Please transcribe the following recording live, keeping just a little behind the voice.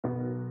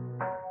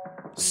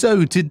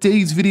So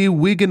today's video,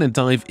 we're going to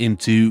dive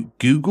into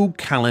Google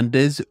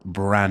Calendar's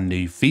brand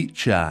new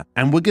feature,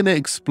 and we're going to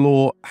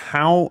explore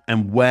how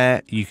and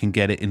where you can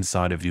get it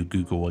inside of your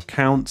Google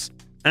accounts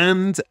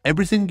and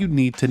everything you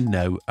need to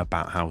know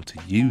about how to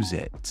use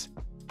it.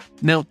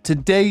 Now,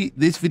 today,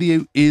 this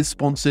video is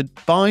sponsored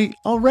by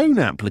our own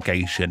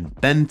application,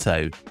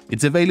 Bento.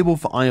 It's available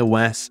for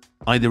iOS,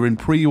 either in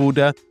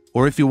pre-order,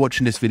 or if you're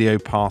watching this video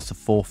past the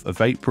 4th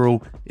of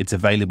April, it's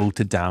available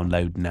to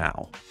download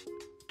now.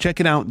 Check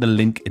it out, the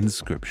link in the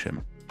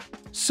description.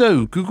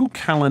 So Google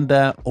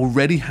Calendar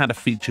already had a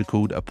feature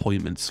called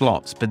appointment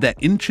slots, but they're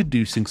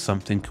introducing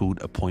something called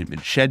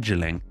appointment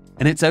scheduling,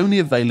 and it's only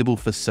available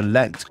for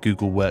select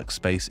Google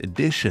Workspace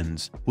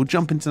editions. We'll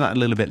jump into that a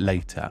little bit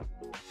later.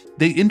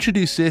 They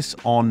introduced this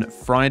on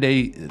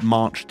Friday,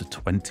 March the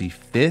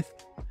 25th.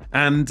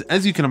 And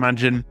as you can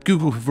imagine,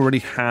 Google have already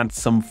had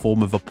some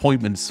form of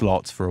appointment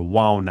slots for a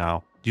while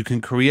now. You can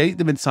create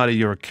them inside of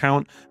your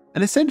account.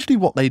 And essentially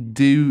what they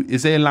do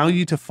is they allow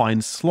you to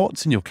find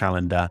slots in your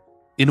calendar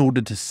in order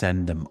to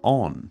send them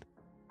on.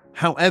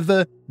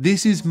 However,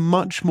 this is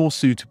much more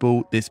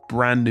suitable, this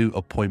brand new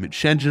appointment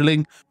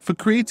scheduling, for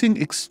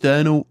creating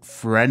external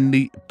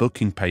friendly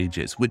booking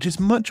pages, which is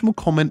much more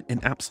common in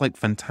apps like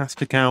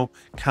Fantastical,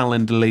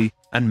 Calendly,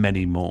 and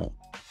many more.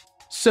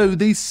 So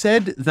they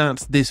said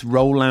that this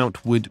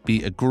rollout would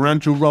be a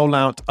gradual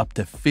rollout up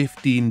to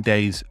 15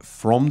 days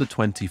from the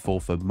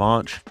 24th of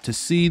March to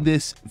see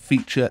this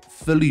feature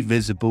fully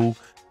visible,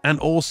 and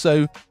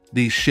also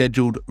the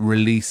scheduled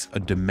release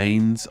of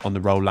domains on the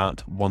rollout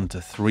 1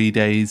 to 3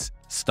 days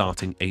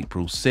starting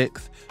April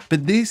 6th.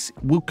 But this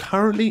will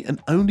currently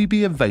and only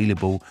be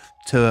available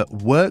to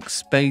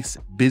Workspace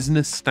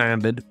Business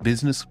Standard,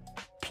 Business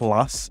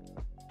Plus,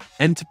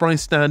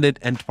 Enterprise Standard,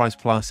 Enterprise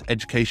Plus,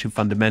 Education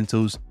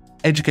Fundamentals,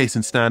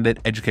 Education Standard,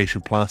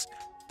 Education Plus,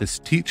 this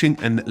Teaching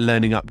and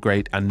Learning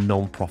Upgrade, and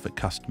non-profit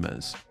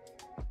customers.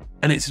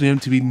 And it's going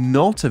to be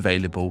not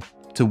available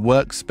to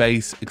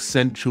Workspace,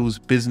 Essentials,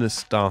 Business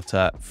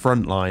Starter,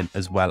 Frontline,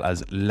 as well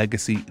as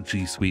Legacy,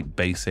 G Suite,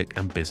 Basic,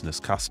 and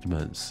Business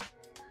customers.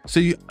 So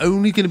you're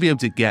only going to be able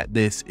to get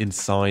this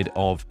inside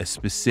of a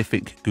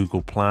specific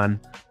Google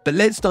plan. But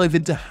let's dive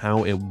into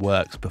how it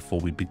works before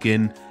we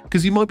begin,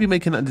 because you might be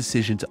making that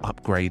decision to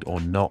upgrade or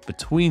not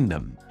between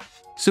them.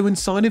 So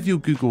inside of your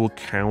Google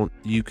account,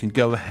 you can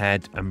go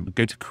ahead and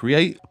go to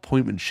create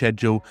appointment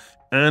schedule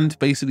and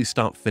basically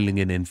start filling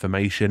in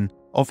information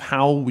of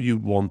how you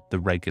want the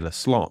regular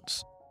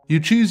slots. You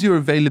choose your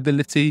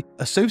availability,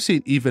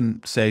 associate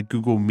even say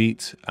Google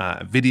Meet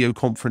video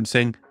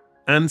conferencing,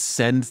 and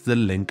send the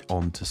link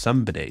on to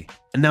somebody.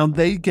 And now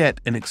they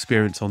get an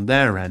experience on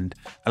their end,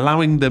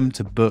 allowing them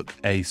to book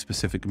a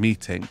specific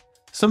meeting.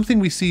 Something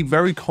we see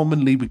very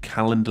commonly with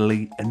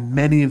Calendly and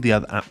many of the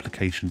other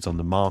applications on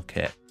the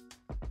market.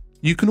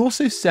 You can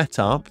also set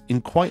up,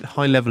 in quite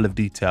high level of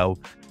detail,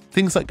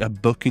 things like a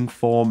booking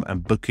form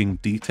and booking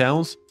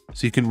details,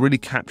 so you can really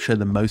capture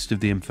the most of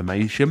the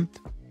information,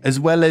 as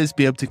well as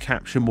be able to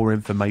capture more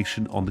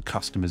information on the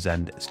customer's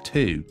end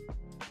too.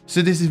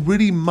 So this is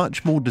really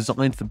much more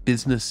designed for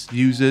business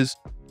users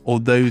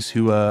or those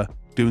who are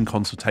doing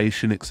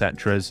consultation,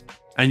 etc.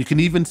 And you can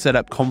even set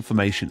up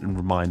confirmation and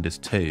reminders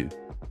too.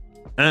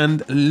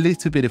 And a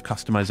little bit of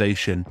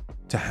customization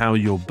to how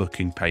your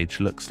booking page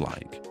looks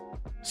like.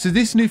 So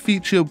this new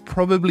feature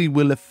probably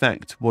will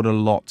affect what a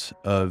lot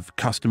of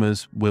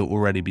customers will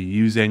already be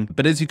using.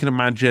 But as you can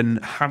imagine,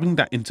 having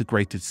that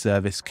integrated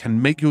service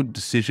can make your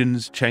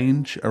decisions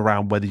change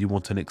around whether you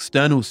want an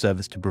external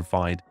service to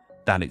provide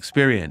that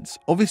experience.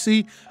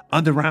 Obviously,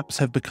 other apps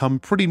have become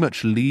pretty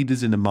much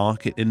leaders in the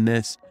market in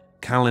this.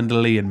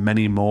 Calendly and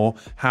many more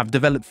have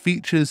developed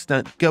features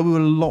that go a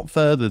lot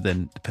further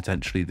than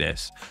potentially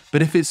this.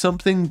 But if it's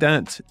something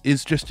that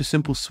is just a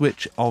simple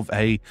switch of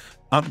a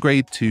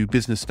upgrade to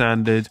Business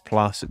Standard,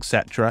 Plus,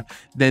 etc.,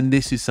 then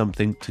this is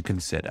something to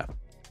consider.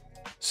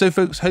 So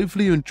folks,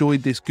 hopefully you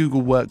enjoyed this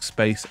Google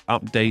Workspace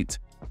update.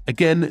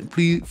 Again,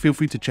 please feel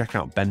free to check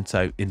out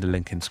Bento in the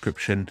link in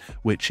description,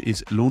 which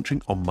is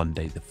launching on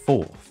Monday the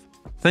 4th.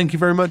 Thank you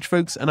very much,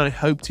 folks, and I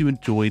hope you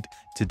enjoyed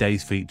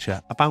today's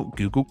feature about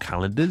Google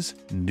Calendar's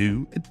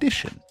new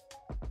edition.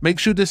 Make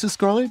sure to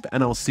subscribe,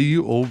 and I'll see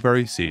you all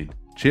very soon.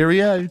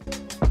 Cheerio!